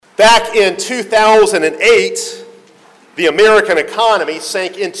Back in 2008, the American economy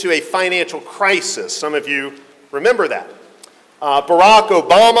sank into a financial crisis. Some of you remember that. Barack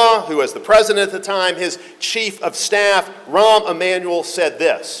Obama, who was the president at the time, his chief of staff, Rahm Emanuel, said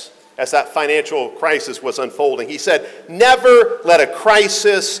this as that financial crisis was unfolding. He said, "Never let a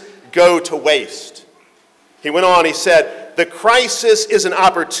crisis go to waste." He went on, he said, "The crisis is an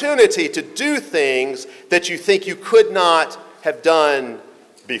opportunity to do things that you think you could not have done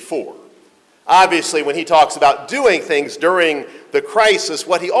before." Obviously, when he talks about doing things during the crisis,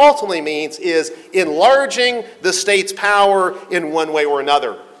 what he ultimately means is enlarging the state's power in one way or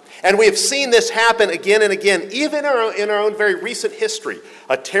another. And we have seen this happen again and again, even in our own very recent history.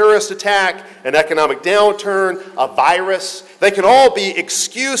 A terrorist attack, an economic downturn, a virus, they can all be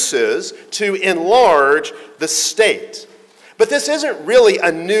excuses to enlarge the state. But this isn't really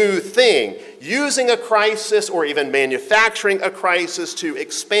a new thing. Using a crisis or even manufacturing a crisis to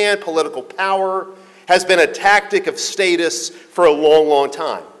expand political power has been a tactic of statists for a long, long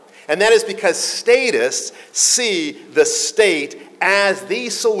time. And that is because statists see the state as the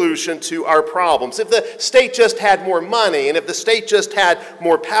solution to our problems. If the state just had more money, and if the state just had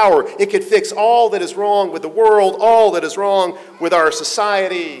more power, it could fix all that is wrong with the world, all that is wrong with our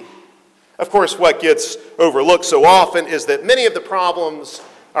society. Of course, what gets overlooked so often is that many of the problems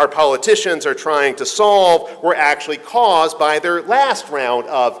our politicians are trying to solve were actually caused by their last round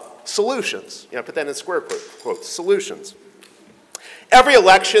of solutions. Put that in square quotes, solutions. Every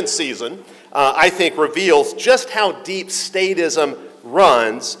election season, I think, reveals just how deep statism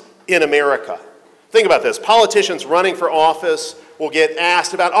runs in America. Think about this. Politicians running for office will get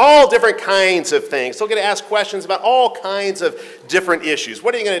asked about all different kinds of things. They'll get asked questions about all kinds of different issues.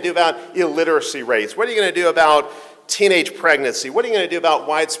 What are you going to do about illiteracy rates? What are you going to do about teenage pregnancy? What are you going to do about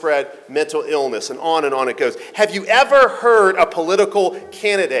widespread mental illness? And on it goes. Have you ever heard a political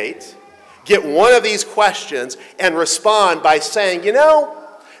candidate get one of these questions and respond by saying,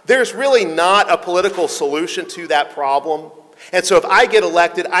 there's really not a political solution to that problem, and so if I get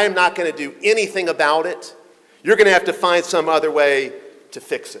elected, I am not going to do anything about it. You're going to have to find some other way to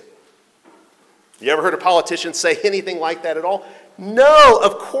fix it. You ever heard a politician say anything like that at all? No,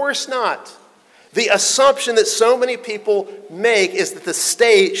 of course not. The assumption that so many people make is that the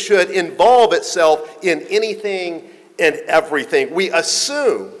state should involve itself in anything and everything. We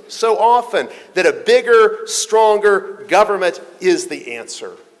assume so often that a bigger, stronger government is the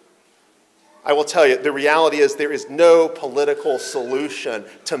answer. I will tell you, the reality is there is no political solution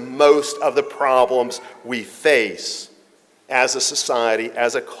to most of the problems we face as a society,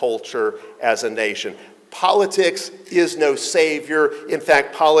 as a culture, as a nation. Politics is no savior. In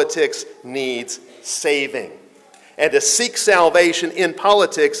fact, politics needs saving. And to seek salvation in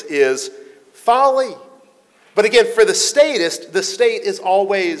politics is folly. But again, for the statist, the state is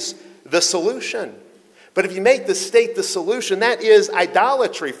always the solution. But if you make the state the solution, that is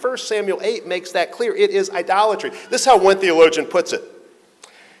idolatry. 1 Samuel 8 makes that clear. It is idolatry. This is how one theologian puts it.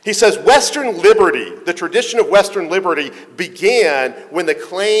 He says, Western liberty, the tradition of Western liberty, began when the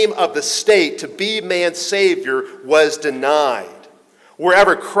claim of the state to be man's savior was denied.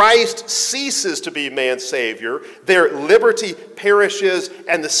 Wherever Christ ceases to be man's savior, their liberty perishes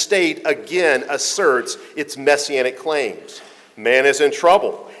and the state again asserts its messianic claims. Man is in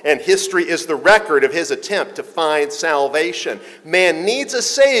trouble, and history is the record of his attempt to find salvation. Man needs a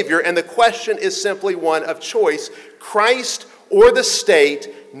savior, and the question is simply one of choice. Christ or the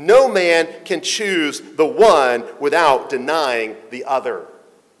state, no man can choose the one without denying the other.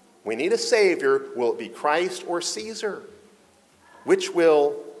 We need a savior. Will it be Christ or Caesar? Which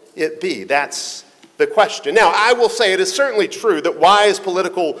will it be? That's the question. Now, I will say it is certainly true that wise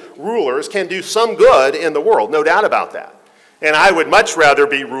political rulers can do some good in the world, no doubt about that. And I would much rather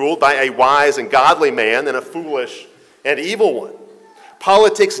be ruled by a wise and godly man than a foolish and evil one.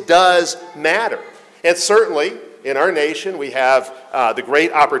 Politics does matter. And certainly, in our nation, we have the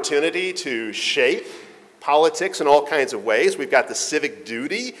great opportunity to shape politics in all kinds of ways. We've got the civic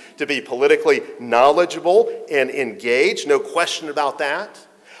duty to be politically knowledgeable and engaged, no question about that.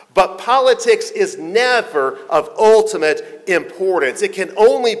 But politics is never of ultimate importance. It can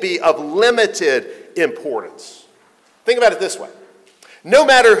only be of limited importance. Think about it this way. No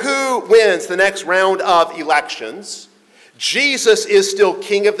matter who wins the next round of elections, Jesus is still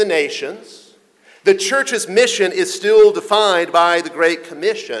King of the nations. The church's mission is still defined by the Great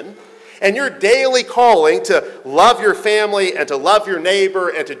Commission. And your daily calling to love your family and to love your neighbor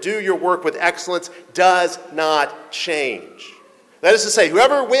and to do your work with excellence does not change. That is to say,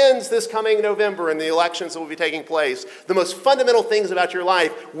 whoever wins this coming November in the elections that will be taking place, the most fundamental things about your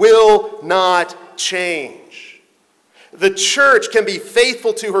life will not change. The church can be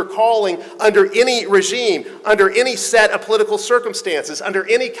faithful to her calling under any regime, under any set of political circumstances, under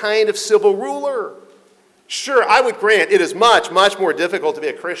any kind of civil ruler. Sure, I would grant it is much, much more difficult to be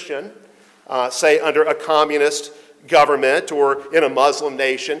a Christian, say under a communist government or in a Muslim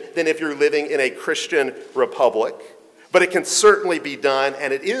nation, than if you're living in a Christian republic. But it can certainly be done,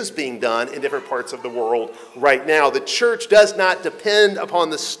 and it is being done in different parts of the world right now. The church does not depend upon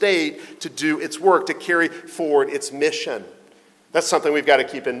the state to do its work, to carry forward its mission. That's something we've got to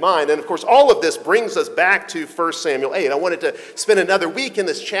keep in mind. And of course, all of this brings us back to 1 Samuel 8. I wanted to spend another week in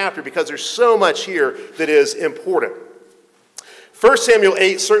this chapter because there's so much here that is important. 1 Samuel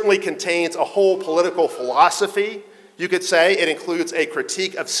 8 certainly contains a whole political philosophy, you could say. It includes a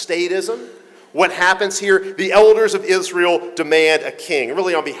critique of statism. What happens here? The elders of Israel demand a king.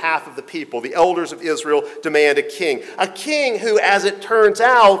 Really, on behalf of the people, the elders of Israel demand a king. A king who, as it turns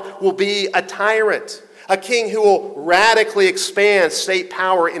out, will be a tyrant. A king who will radically expand state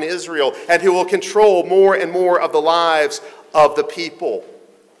power in Israel and who will control more and more of the lives of the people.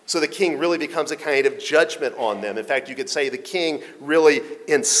 So the king really becomes a kind of judgment on them. In fact, you could say the king really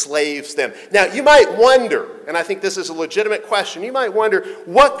enslaves them. Now, you might wonder, and I think this is a legitimate question, you might wonder,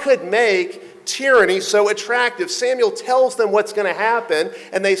 what could make tyranny so attractive? Samuel tells them what's going to happen,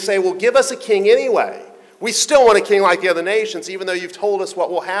 and they say, well, give us a king anyway. We still want a king like the other nations, even though you've told us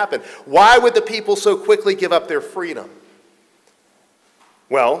what will happen. Why would the people so quickly give up their freedom?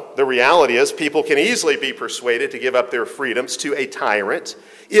 Well, the reality is people can easily be persuaded to give up their freedoms to a tyrant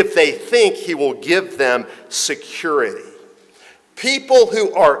if they think he will give them security. People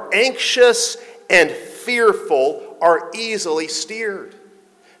who are anxious and fearful are easily steered.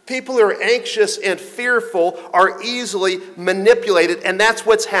 People who are anxious and fearful are easily manipulated, and that's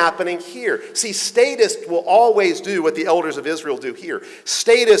what's happening here. See, statists will always do what the elders of Israel do here.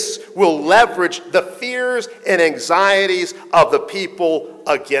 Statists will leverage the fears and anxieties of the people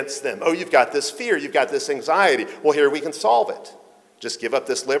against them. Oh, you've got this fear, you've got this anxiety. Well, here we can solve it. Just give up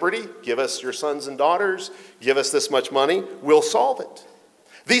this liberty, give us your sons and daughters, give us this much money, we'll solve it.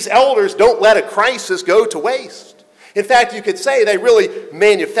 These elders don't let a crisis go to waste. In fact, you could say they really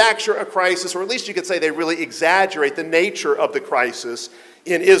manufacture a crisis, or at least you could say they really exaggerate the nature of the crisis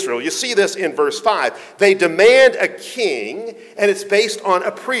in Israel. You see this in verse 5. They demand a king, and it's based on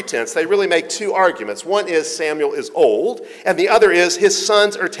a pretense. They really make two arguments. One is Samuel is old, and the other is his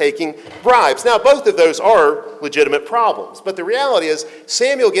sons are taking bribes. Now, both of those are legitimate problems, but the reality is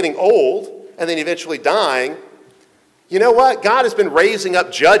Samuel getting old and then eventually dying. You know what? God has been raising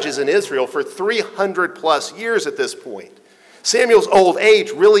up judges in Israel for 300 plus years at this point. Samuel's old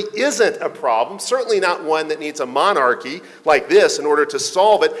age really isn't a problem, certainly not one that needs a monarchy like this in order to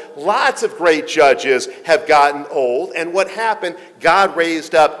solve it. Lots of great judges have gotten old, and what happened? God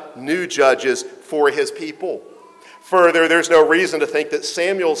raised up new judges for his people. Further, there's no reason to think that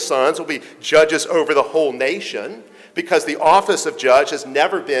Samuel's sons will be judges over the whole nation, because the office of judge has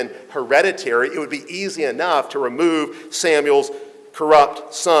never been hereditary. It would be easy enough to remove Samuel's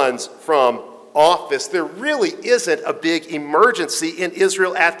corrupt sons from office. There really isn't a big emergency in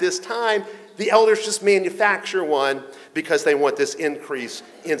Israel at this time. The elders just manufacture one because they want this increase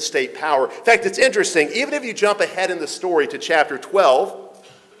in state power. In fact, it's interesting. Even if you jump ahead in the story to chapter 12,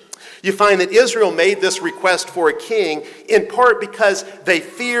 you find that Israel made this request for a king in part because they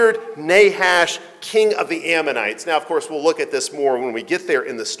feared Nahash, king of the Ammonites. Now, of course, we'll look at this more when we get there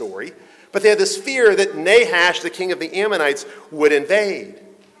in the story. But they had this fear that Nahash, the king of the Ammonites, would invade.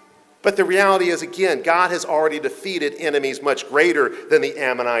 But the reality is, again, God has already defeated enemies much greater than the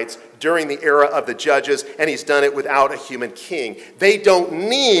Ammonites during the era of the judges, and he's done it without a human king. They don't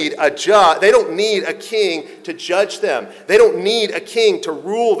need a judge. They don't need a king to judge them. They don't need a king to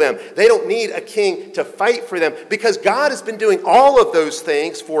rule them. They don't need a king to fight for them, because God has been doing all of those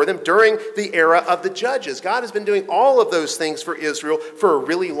things for them during the era of the judges. God has been doing all of those things for Israel for a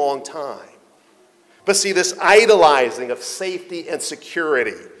really long time. But see, this idolizing of safety and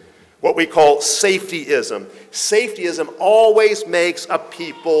security, what we call safetyism. Safetyism always makes a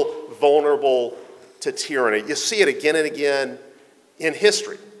people vulnerable to tyranny. You see it again and again in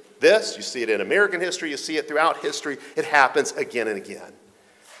history. You see it in American history, you see it throughout history. It happens again and again.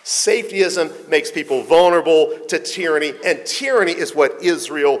 Safetyism makes people vulnerable to tyranny, and tyranny is what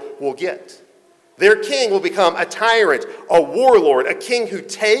Israel will get. Their king will become a tyrant, a warlord, a king who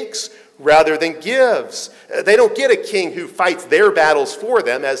takes rather than gives. They don't get a king who fights their battles for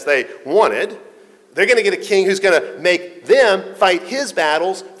them as they wanted. They're going to get a king who's going to make them fight his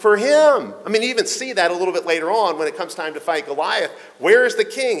battles for him. I mean, you even see that a little bit later on when it comes time to fight Goliath. Where is the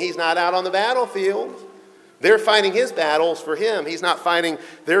king? He's not out on the battlefield. They're fighting his battles for him. He's not fighting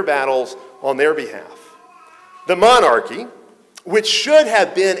their battles on their behalf. The monarchy, which should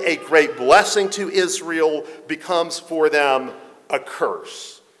have been a great blessing to Israel, becomes for them a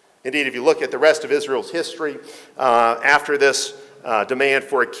curse. Indeed, if you look at the rest of Israel's history, after this demand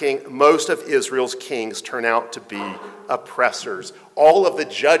for a king, most of Israel's kings turn out to be oppressors. All of the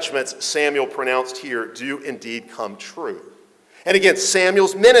judgments Samuel pronounced here do indeed come true. And again,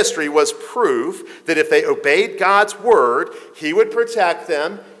 Samuel's ministry was proof that if they obeyed God's word, he would protect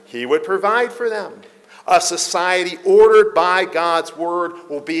them, he would provide for them. A society ordered by God's word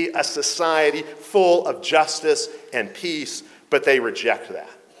will be a society full of justice and peace, but they reject that.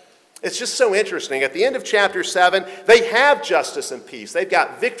 It's just so interesting. At the end of chapter 7, they have justice and peace. They've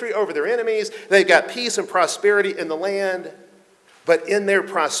got victory over their enemies. They've got peace and prosperity in the land. But in their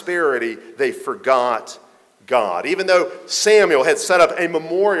prosperity, they forgot God. Even though Samuel had set up a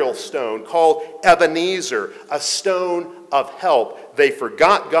memorial stone called Ebenezer, a stone of help, they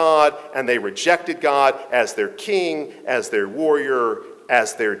forgot God and they rejected God as their king, as their warrior,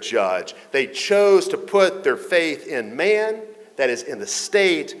 as their judge. They chose to put their faith in man, that is, in the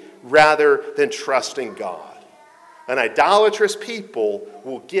state, rather than trusting God. An idolatrous people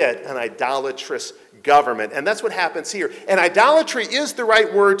will get an idolatrous government. And that's what happens here. And idolatry is the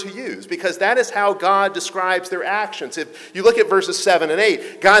right word to use because that is how God describes their actions. If you look at verses 7 and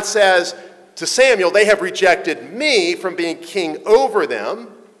 8, God says to Samuel, they have rejected me from being king over them.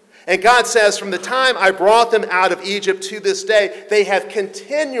 And God says, from the time I brought them out of Egypt to this day, they have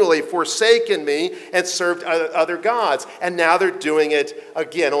continually forsaken me and served other gods. And now they're doing it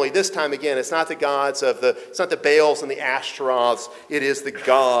again. Only this time again, it's not the gods of it's not the Baals and the Ashtaroths. It is the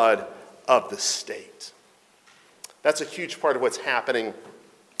God of the state. That's a huge part of what's happening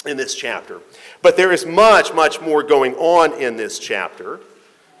in this chapter. But there is much, much more going on in this chapter.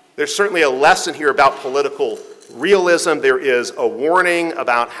 There's certainly a lesson here about political realism. There is a warning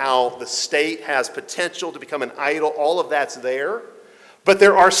about how the state has potential to become an idol. All of that's there. But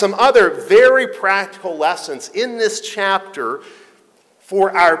there are some other very practical lessons in this chapter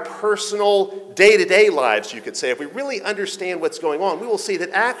for our personal day-to-day lives, you could say. If we really understand what's going on, we will see that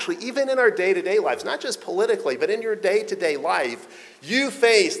actually, even in our day-to-day lives, not just politically, but in your day-to-day life, you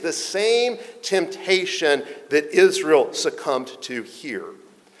face the same temptation that Israel succumbed to here.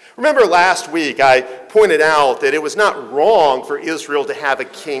 Remember last week I pointed out that it was not wrong for Israel to have a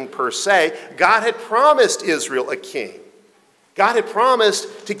king per se. God had promised Israel a king. God had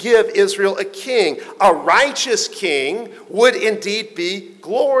promised to give Israel a king. A righteous king would indeed be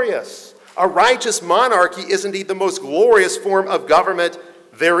glorious. A righteous monarchy is indeed the most glorious form of government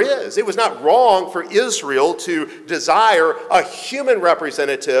there is. It was not wrong for Israel to desire a human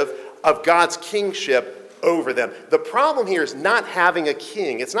representative of God's kingship over them. The problem here is not having a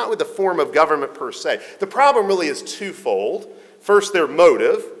king. It's not with the form of government per se. The problem really is twofold. First, their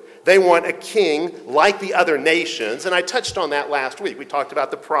motive. They want a king like the other nations, and I touched on that last week. We talked about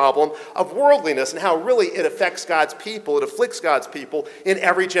the problem of worldliness and how really it affects God's people, it afflicts God's people in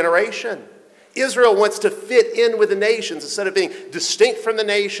every generation. Israel wants to fit in with the nations instead of being distinct from the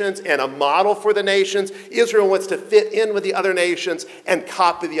nations and a model for the nations. Israel wants to fit in with the other nations and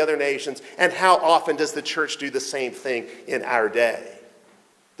copy the other nations. And how often does the church do the same thing in our day?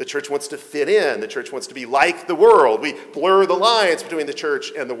 The church wants to fit in. The church wants to be like the world. We blur the lines between the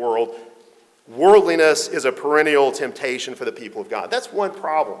church and the world. Worldliness is a perennial temptation for the people of God. That's one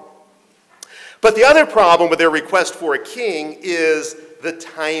problem. But the other problem with their request for a king is the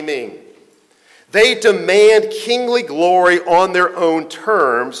timing. They demand kingly glory on their own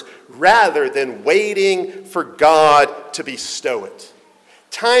terms rather than waiting for God to bestow it.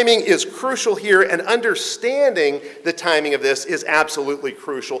 Timing is crucial here, and understanding the timing of this is absolutely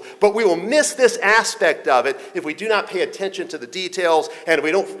crucial. But we will miss this aspect of it if we do not pay attention to the details and if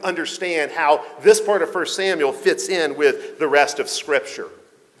we don't understand how this part of 1 Samuel fits in with the rest of Scripture.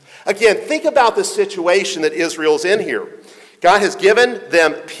 Again, think about the situation that Israel's in here. God has given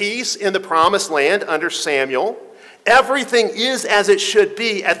them peace in the promised land under Samuel. Everything is as it should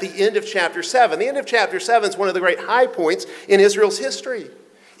be at the end of chapter 7. The end of chapter 7 is one of the great high points in Israel's history.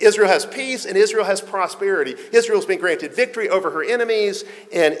 Israel has peace and Israel has prosperity. Israel's been granted victory over her enemies,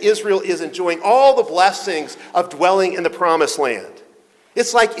 and Israel is enjoying all the blessings of dwelling in the promised land.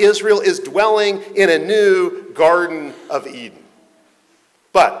 It's like Israel is dwelling in a new Garden of Eden.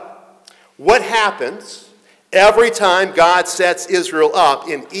 But what happens every time God sets Israel up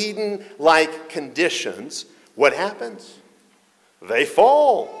in Eden-like conditions? What happens? They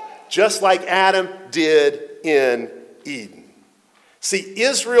fall, just like Adam did in Eden. See,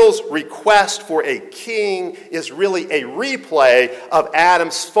 Israel's request for a king is really a replay of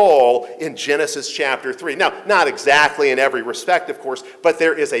Adam's fall in Genesis chapter 3. Now, not exactly in every respect, of course, but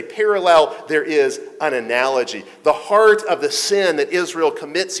there is a parallel, there is an analogy. The heart of the sin that Israel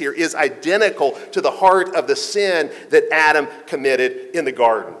commits here is identical to the heart of the sin that Adam committed in the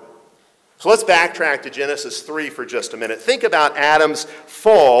garden. So let's backtrack to Genesis 3 for just a minute. Think about Adam's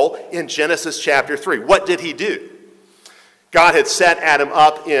fall in Genesis chapter 3. What did he do? God had set Adam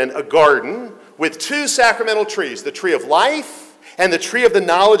up in a garden with two sacramental trees, the tree of life and the tree of the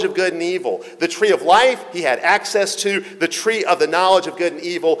knowledge of good and evil. The tree of life he had access to. The tree of the knowledge of good and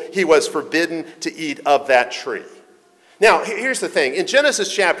evil, he was forbidden to eat of that tree. Now, here's the thing. In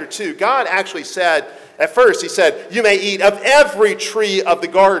Genesis chapter 2, God actually said, at first he said, you may eat of every tree of the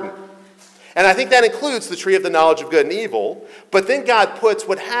garden. And I think that includes the tree of the knowledge of good and evil. But then God puts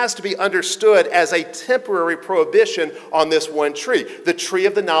what has to be understood as a temporary prohibition on this one tree. The tree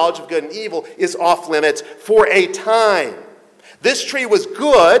of the knowledge of good and evil is off limits for a time. This tree was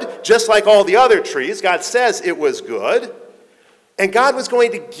good, just like all the other trees. God says it was good. And God was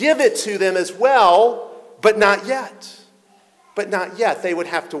going to give it to them as well, but not yet. But not yet. They would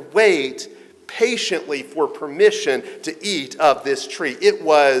have to wait patiently for permission to eat of this tree. It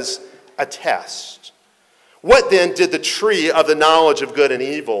was a test. What then did the tree of the knowledge of good and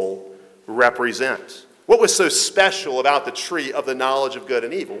evil represent? What was so special about the tree of the knowledge of good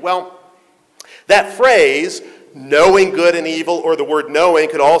and evil? Well, that phrase, knowing good and evil, or the word knowing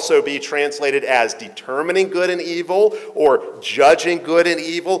could also be translated as determining good and evil, or judging good and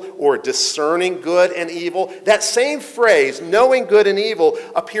evil, or discerning good and evil. That same phrase, knowing good and evil,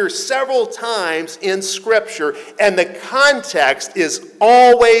 appears several times in Scripture, and the context is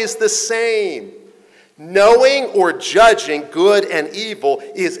always the same. Knowing or judging good and evil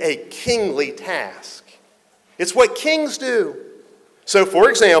is a kingly task. It's what kings do. So, for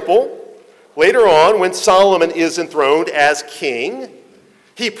example, later on, when Solomon is enthroned as king,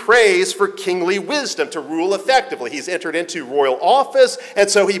 he prays for kingly wisdom to rule effectively. He's entered into royal office, and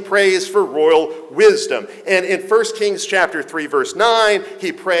so he prays for royal wisdom. And in 1 Kings chapter 3, verse 9,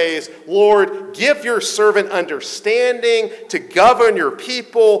 he prays, Lord, give your servant understanding to govern your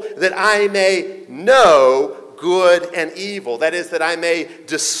people, that I may know good and evil. That is, that I may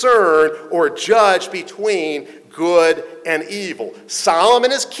discern or judge between good and evil.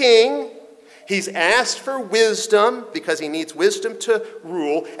 Solomon is king. He's asked for wisdom because he needs wisdom to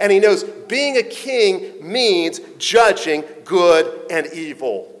rule, and he knows being a king means judging good and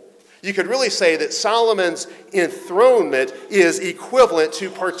evil. You could really say that Solomon's enthronement is equivalent to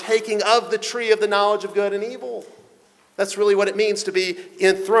partaking of the tree of the knowledge of good and evil. That's really what it means to be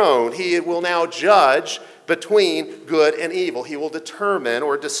enthroned. He will now judge between good and evil. He will determine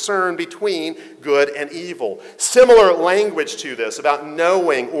or discern between good and evil. Similar language to this about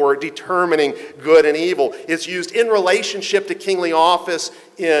knowing or determining good and evil is used in relationship to kingly office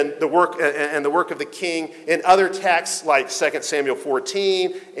in the work of the king in other texts like 2 Samuel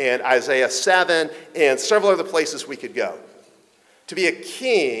 14 and Isaiah 7 and several other places we could go. To be a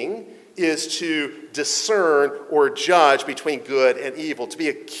king is to discern or judge between good and evil. To be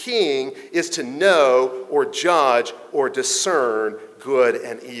a king is to know or judge or discern good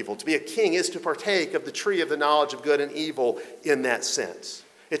and evil. To be a king is to partake of the tree of the knowledge of good and evil in that sense.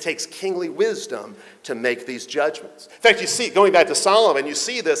 It takes kingly wisdom to make these judgments. In fact, you see, going back to Solomon, you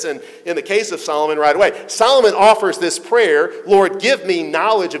see this in the case of Solomon right away. Solomon offers this prayer, Lord, give me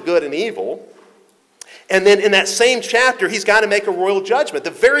knowledge of good and evil. And then in that same chapter, he's got to make a royal judgment.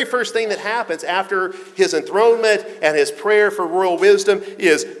 The very first thing that happens after his enthronement and his prayer for royal wisdom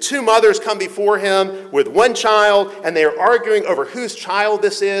is two mothers come before him with one child, and they are arguing over whose child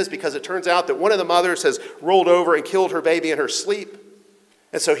this is because it turns out that one of the mothers has rolled over and killed her baby in her sleep.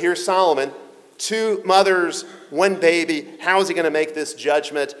 And so here's Solomon, two mothers, one baby. How is he going to make this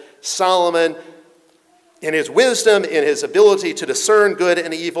judgment? Solomon, in his wisdom, in his ability to discern good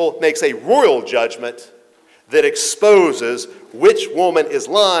and evil, makes a royal judgment that exposes which woman is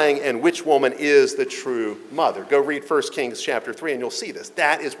lying and which woman is the true mother. Go read 1 Kings chapter 3 and you'll see this.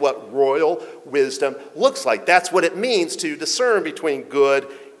 That is what royal wisdom looks like. That's what it means to discern between good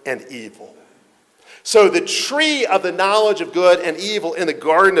and evil. So the tree of the knowledge of good and evil in the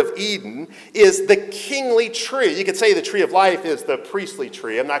Garden of Eden is the kingly tree. You could say the tree of life is the priestly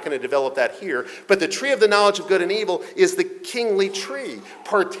tree. I'm not going to develop that here. But the tree of the knowledge of good and evil is the kingly tree.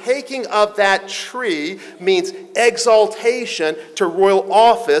 Partaking of that tree means exaltation to royal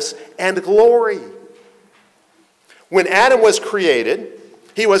office and glory. When Adam was created,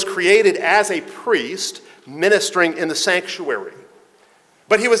 he was created as a priest ministering in the sanctuary.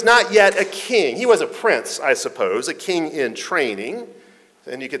 But he was not yet a king. He was a prince, I suppose, a king in training.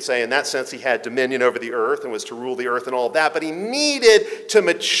 And you could say in that sense he had dominion over the earth and was to rule the earth and all of that. But he needed to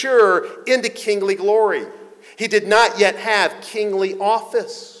mature into kingly glory. He did not yet have kingly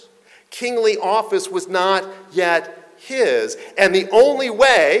office. Kingly office was not yet his. And the only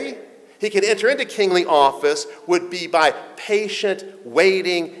way he could enter into kingly office would be by patient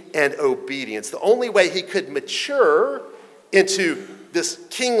waiting and obedience. The only way he could mature into this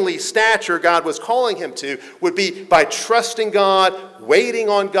kingly stature God was calling him to would be by trusting God, waiting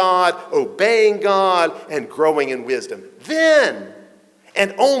on God, obeying God, and growing in wisdom. Then,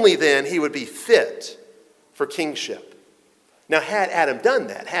 and only then, he would be fit for kingship. Now, had Adam done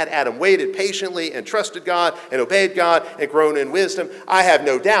that, had Adam waited patiently and trusted God and obeyed God and grown in wisdom, I have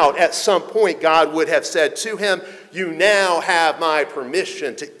no doubt at some point God would have said to him, "You now have my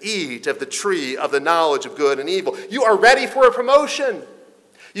permission to eat of the tree of the knowledge of good and evil." You are ready for a promotion.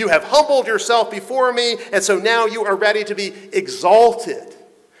 You have humbled yourself before me, and so now you are ready to be exalted.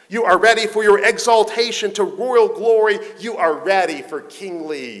 You are ready for your exaltation to royal glory. You are ready for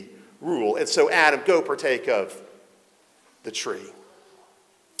kingly rule. And so, Adam, go partake of the tree.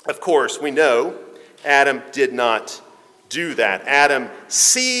 Of course, we know Adam did not do that. Adam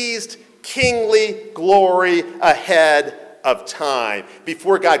seized kingly glory ahead of time,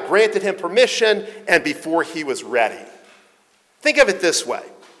 before God granted him permission and before he was ready. Think of it this way.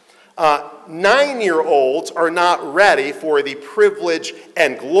 9-year-olds are not ready for the privilege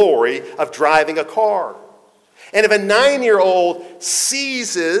and glory of driving a car. And if a 9-year-old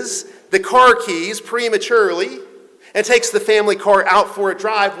seizes the car keys prematurely and takes the family car out for a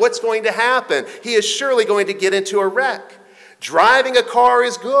drive, what's going to happen? He is surely going to get into a wreck. Driving a car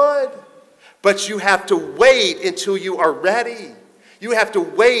is good, but you have to wait until you are ready. You have to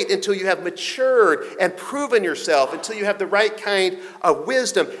wait until you have matured and proven yourself, until you have the right kind of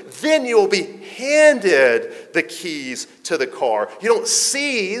wisdom. Then you will be handed the keys to the car. You don't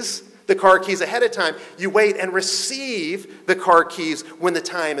seize the car keys ahead of time. You wait and receive the car keys when the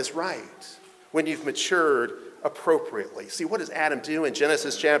time is right, when you've matured appropriately. See, what does Adam do in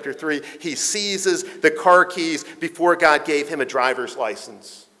Genesis chapter 3? He seizes the car keys before God gave him a driver's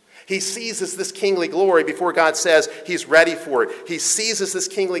license. He seizes this kingly glory before God says he's ready for it. He seizes this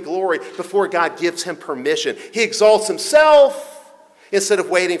kingly glory before God gives him permission. He exalts himself instead of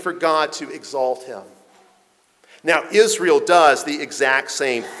waiting for God to exalt him. Now, Israel does the exact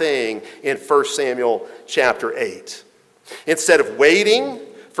same thing in 1 Samuel chapter 8. Instead of waiting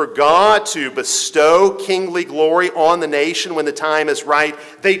for God to bestow kingly glory on the nation when the time is right,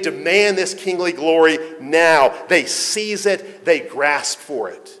 they demand this kingly glory now. They seize it. They grasp for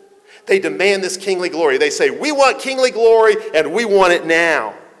it. They demand this kingly glory. They say, "We want kingly glory, and we want it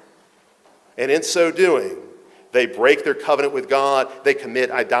now." And in so doing, they break their covenant with God, they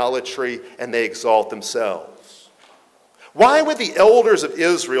commit idolatry, and they exalt themselves. Why would the elders of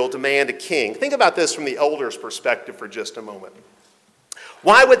Israel demand a king? Think about this from the elders' perspective for just a moment.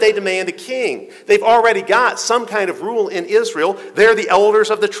 Why would they demand a king? They've already got some kind of rule in Israel. They're the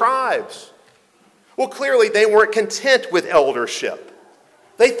elders of the tribes. Well, clearly they weren't content with eldership.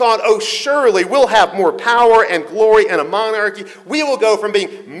 They thought, oh, surely we'll have more power and glory and a monarchy. We will go from being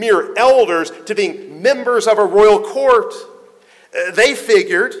mere elders to being members of a royal court. They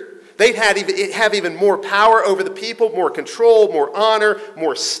figured they'd have even more power over the people, more control, more honor,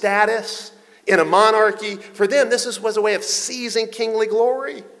 more status in a monarchy. For them, this was a way of seizing kingly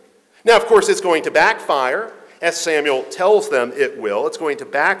glory. Now, of course, it's going to backfire, as Samuel tells them it will. It's going to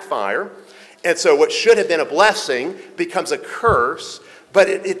backfire. And so what should have been a blessing becomes a curse. But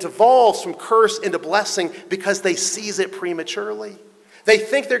it devolves from curse into blessing because they seize it prematurely. They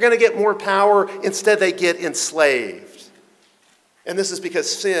think they're going to get more power. Instead, they get enslaved. And this is because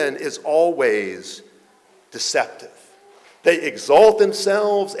sin is always deceptive. They exalt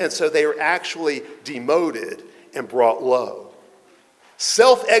themselves, and so they are actually demoted and brought low.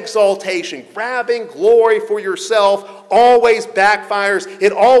 Self-exaltation, grabbing glory for yourself, always backfires.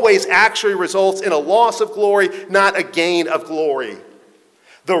 It always actually results in a loss of glory, not a gain of glory.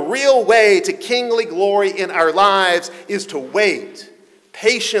 The real way to kingly glory in our lives is to wait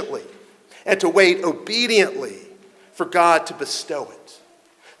patiently and to wait obediently for God to bestow it.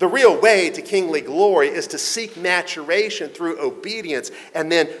 The real way to kingly glory is to seek maturation through obedience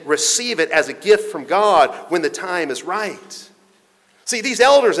and then receive it as a gift from God when the time is right. See, these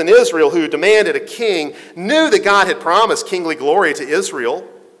elders in Israel who demanded a king knew that God had promised kingly glory to Israel,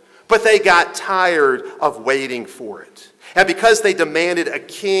 but they got tired of waiting for it. And because they demanded a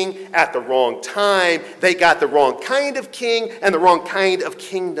king at the wrong time, they got the wrong kind of king and the wrong kind of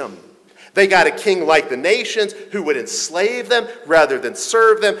kingdom. They got a king like the nations who would enslave them rather than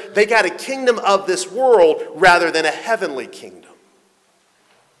serve them. They got a kingdom of this world rather than a heavenly kingdom.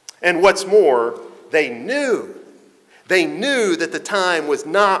 And what's more, they knew that the time was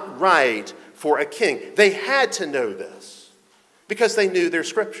not right for a king. They had to know this because they knew their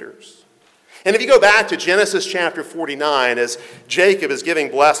scriptures. And if you go back to Genesis chapter 49, as Jacob is giving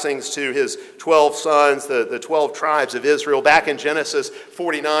blessings to his 12 sons, the 12 tribes of Israel, back in Genesis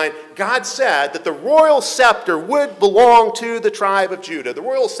 49, God said that the royal scepter would belong to the tribe of Judah. The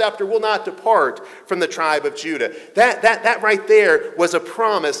royal scepter will not depart from the tribe of Judah. That right there was a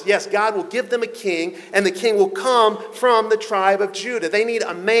promise. Yes, God will give them a king, and the king will come from the tribe of Judah. They need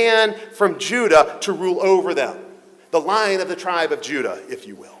a man from Judah to rule over them. The Lion of the tribe of Judah, if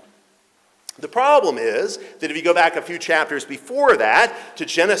you will. The problem is that if you go back a few chapters before that, to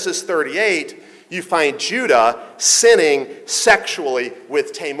Genesis 38, you find Judah sinning sexually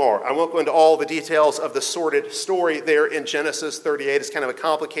with Tamar. I won't go into all the details of the sordid story there in Genesis 38. It's kind of a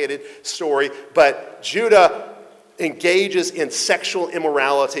complicated story, but Judah engages in sexual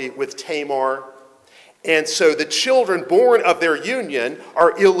immorality with Tamar, and so the children born of their union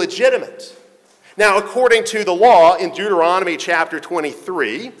are illegitimate. Now, according to the law in Deuteronomy chapter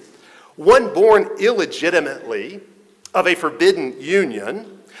 23, one born illegitimately of a forbidden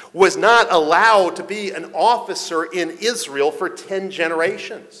union was not allowed to be an officer in Israel for 10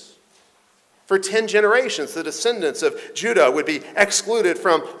 generations. For 10 generations, the descendants of Judah would be excluded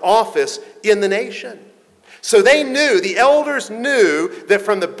from office in the nation. So they knew, the elders knew, that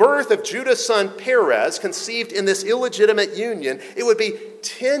from the birth of Judah's son Perez, conceived in this illegitimate union, it would be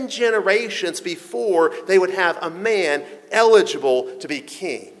 10 generations before they would have a man eligible to be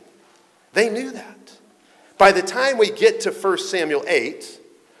king. They knew that. By the time we get to 1 Samuel 8,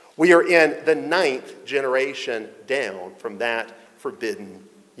 we are in the 9th generation down from that forbidden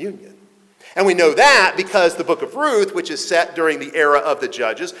union. And we know that because the book of Ruth, which is set during the era of the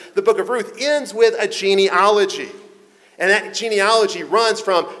judges, the book of Ruth ends with a genealogy. And that genealogy runs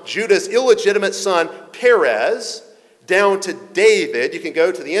from Judah's illegitimate son Perez down to David. You can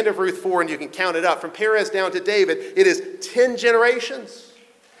go to the end of Ruth 4 and you can count it up. From Perez down to David, it is 10 generations.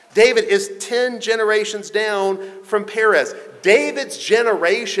 David is 10 generations down from Perez. David's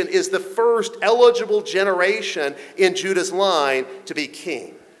generation is the first eligible generation in Judah's line to be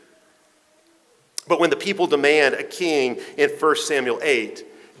king. But when the people demand a king in 1 Samuel 8,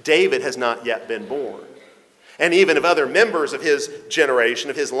 David has not yet been born. And even if other members of his generation,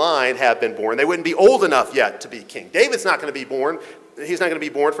 of his line, have been born, they wouldn't be old enough yet to be king. David's not going to be born. He's not going to be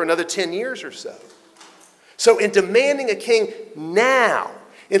born for another 10 years or so. So in demanding a king now,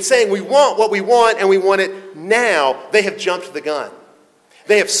 in saying we want what we want and we want it now, they have jumped the gun.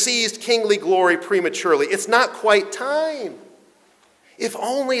 They have seized kingly glory prematurely. It's not quite time. If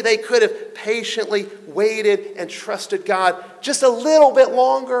only they could have patiently waited and trusted God just a little bit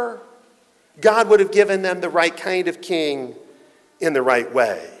longer, God would have given them the right kind of king in the right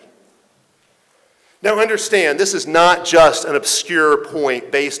way. Now understand, this is not just an obscure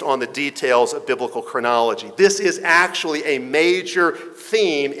point based on the details of biblical chronology. This is actually a major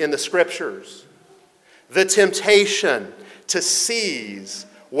theme in the scriptures. The temptation to seize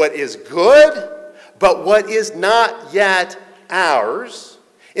what is good, but what is not yet ours,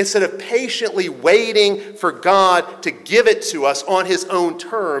 instead of patiently waiting for God to give it to us on his own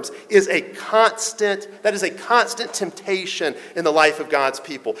terms, is a constant temptation in the life of God's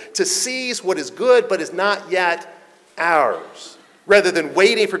people. To seize what is good but is not yet ours, rather than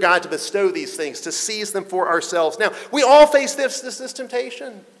waiting for God to bestow these things, to seize them for ourselves. Now, we all face this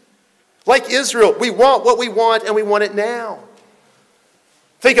temptation. Like Israel, we want what we want and we want it now.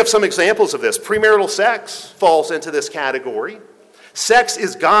 Think of some examples of this. Premarital sex falls into this category. Sex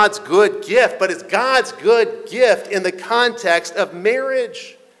is God's good gift, but it's God's good gift in the context of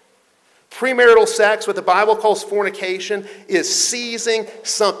marriage. Premarital sex, what the Bible calls fornication, is seizing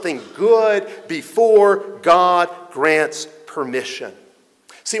something good before God grants permission.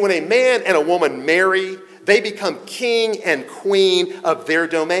 See, when a man and a woman marry, they become king and queen of their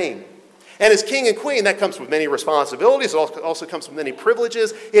domain. And as king and queen, that comes with many responsibilities. It also comes with many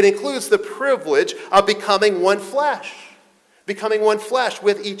privileges. It includes the privilege of becoming one flesh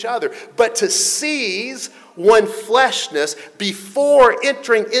with each other. But to seize one fleshness before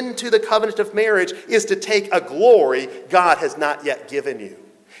entering into the covenant of marriage is to take a glory God has not yet given you.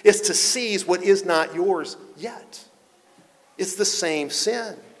 It's to seize what is not yours yet. It's the same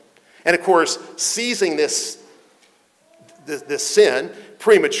sin. And of course, seizing this sin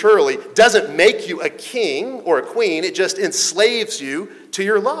prematurely doesn't make you a king or a queen. It just enslaves you to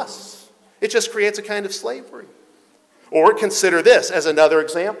your lusts. It just creates a kind of slavery. Or consider this as another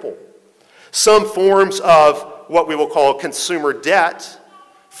example. Some forms of what we will call consumer debt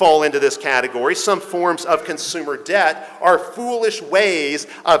fall into this category. Some forms of consumer debt are foolish ways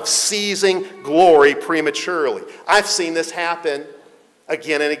of seizing glory prematurely. I've seen this happen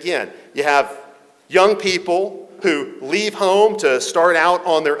again and again. You have young people who leave home to start out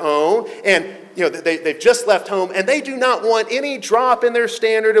on their own, and they've just left home, and they do not want any drop in their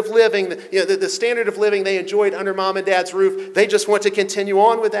standard of living. The standard of living they enjoyed under mom and dad's roof, they just want to continue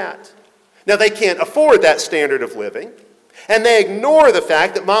on with that. Now, they can't afford that standard of living, and they ignore the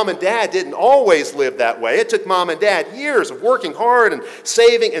fact that mom and dad didn't always live that way. It took mom and dad years of working hard and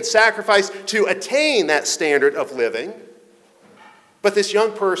saving and sacrifice to attain that standard of living. But this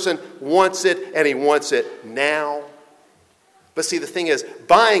young person wants it, and he wants it now. But see, the thing is,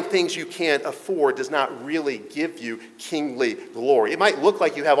 buying things you can't afford does not really give you kingly glory. It might look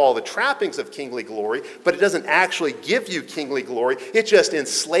like you have all the trappings of kingly glory, but it doesn't actually give you kingly glory. It just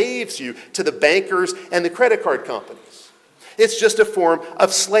enslaves you to the bankers and the credit card companies. It's just a form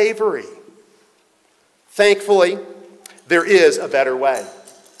of slavery. Thankfully, there is a better way.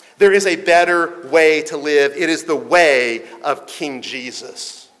 There is a better way to live. It is the way of King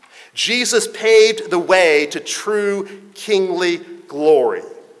Jesus. Jesus paved the way to true kingly glory.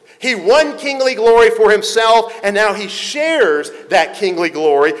 He won kingly glory for himself, and now he shares that kingly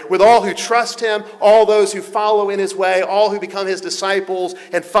glory with all who trust him, all those who follow in his way, all who become his disciples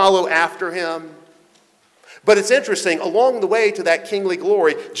and follow after him. But it's interesting, along the way to that kingly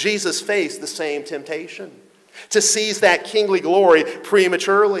glory, Jesus faced the same temptation, to seize that kingly glory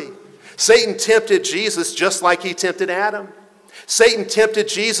prematurely. Satan tempted Jesus just like he tempted Adam. Satan tempted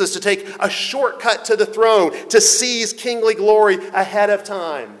Jesus to take a shortcut to the throne, to seize kingly glory ahead of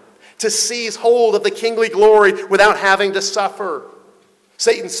time, to seize hold of the kingly glory without having to suffer.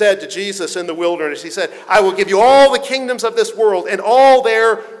 Satan said to Jesus in the wilderness, he said, "I will give you all the kingdoms of this world and all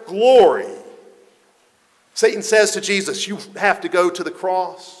their glory." Satan says to Jesus, "You have to go to the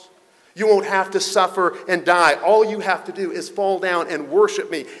cross. You won't have to suffer and die. All you have to do is fall down and worship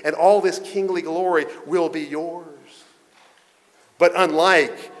me, and all this kingly glory will be yours." But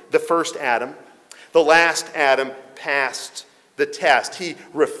unlike the first Adam, the last Adam passed the test. He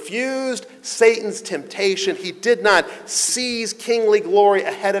refused Satan's temptation. He did not seize kingly glory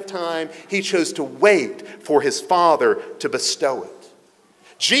ahead of time. He chose to wait for his Father to bestow it.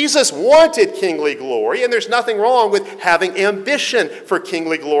 Jesus wanted kingly glory, and there's nothing wrong with having ambition for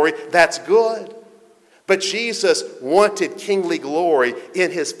kingly glory. That's good. But Jesus wanted kingly glory in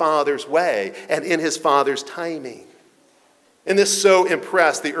his Father's way and in his Father's timing. And this so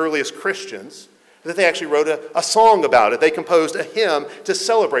impressed the earliest Christians that they actually wrote a song about it. They composed a hymn to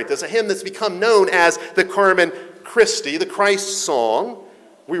celebrate this, a hymn that's become known as the Carmen Christi, the Christ song.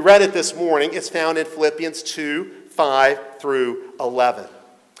 We read it this morning. It's found in Philippians 2, 5 through 11.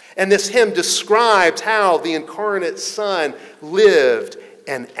 And this hymn describes how the incarnate Son lived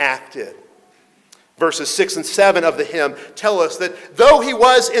and acted. Verses 6 and 7 of the hymn tell us that though he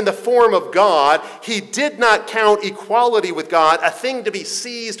was in the form of God, he did not count equality with God a thing to be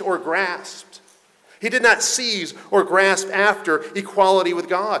seized or grasped. He did not seize or grasp after equality with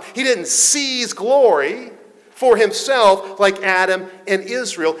God. He didn't seize glory for himself like Adam and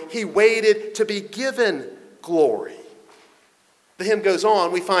Israel. He waited to be given glory. The hymn goes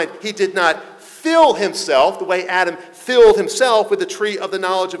on, we find he did not fill himself the way Adam filled himself with the tree of the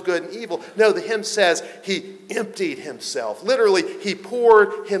knowledge of good and evil. No, the hymn says he emptied himself. Literally, he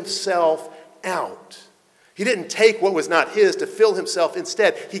poured himself out. He didn't take what was not his to fill himself.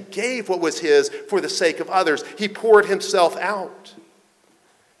 Instead, he gave what was his for the sake of others. He poured himself out.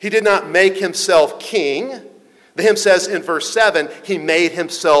 He did not make himself king. The hymn says in verse 7, he made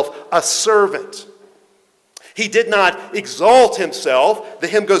himself a servant. He did not exalt himself. The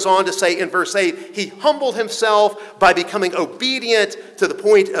hymn goes on to say in verse 8, he humbled himself by becoming obedient to the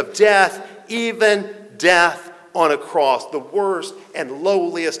point of death, even death on a cross, the worst and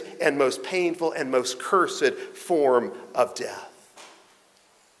lowliest and most painful and most cursed form of death.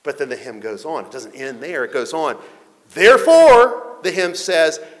 But then the hymn goes on. It doesn't end there. It goes on. Therefore, the hymn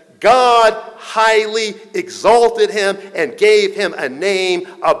says, God highly exalted him and gave him a name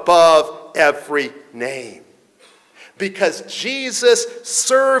above every name. Because Jesus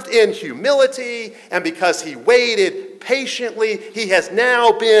served in humility and because he waited patiently, he has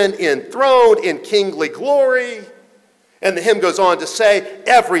now been enthroned in kingly glory. And the hymn goes on to say,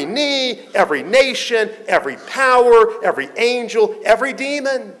 every knee, every nation, every power, every angel, every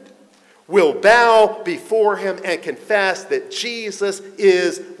demon will bow before him and confess that Jesus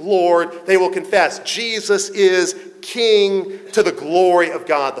is Lord. They will confess Jesus is King to the glory of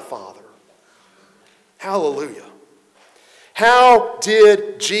God the Father. Hallelujah. How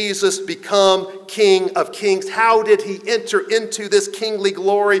did Jesus become King of Kings? How did he enter into this kingly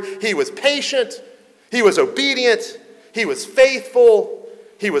glory? He was patient. He was obedient. He was faithful.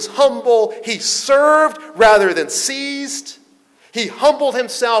 He was humble. He served rather than seized. He humbled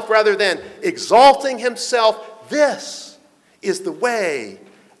himself rather than exalting himself. This is the way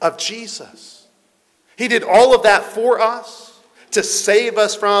of Jesus. He did all of that for us, to save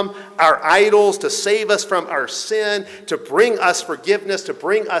us from our idols, to save us from our sin, to bring us forgiveness, to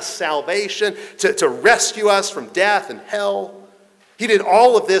bring us salvation, to rescue us from death and hell. He did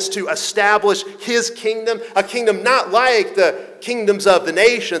all of this to establish his kingdom, a kingdom not like the kingdoms of the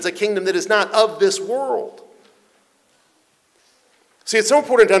nations, a kingdom that is not of this world. See, it's so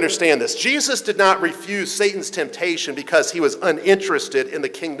important to understand this. Jesus did not refuse Satan's temptation because he was uninterested in the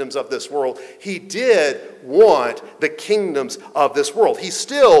kingdoms of this world. He did want the kingdoms of this world. He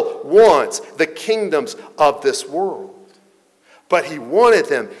still wants the kingdoms of this world. But he wanted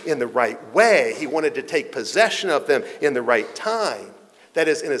them in the right way. He wanted to take possession of them in the right time. That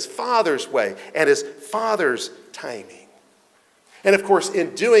is, in his Father's way and his Father's timing. And of course,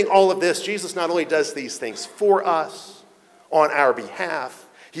 in doing all of this, Jesus not only does these things for us, on our behalf,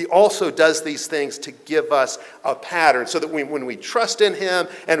 he also does these things to give us a pattern so that when we trust in him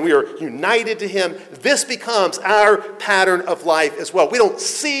and we are united to him, this becomes our pattern of life as well. We don't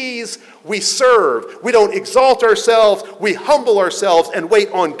seize, we serve. We don't exalt ourselves, we humble ourselves and wait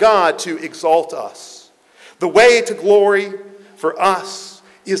on God to exalt us. The way to glory for us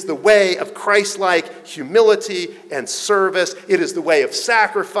is the way of Christ-like humility and service. It is the way of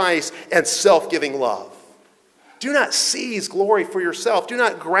sacrifice and self-giving love. Do not seize glory for yourself. Do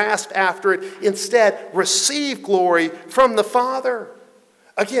not grasp after it. Instead, receive glory from the Father.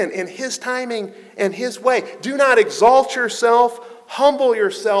 Again, in his timing and his way. Do not exalt yourself. Humble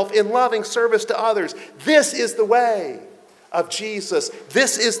yourself in loving service to others. This is the way of Jesus.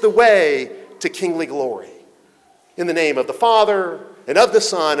 This is the way to kingly glory. In the name of the Father, and of the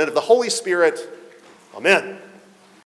Son, and of the Holy Spirit. Amen.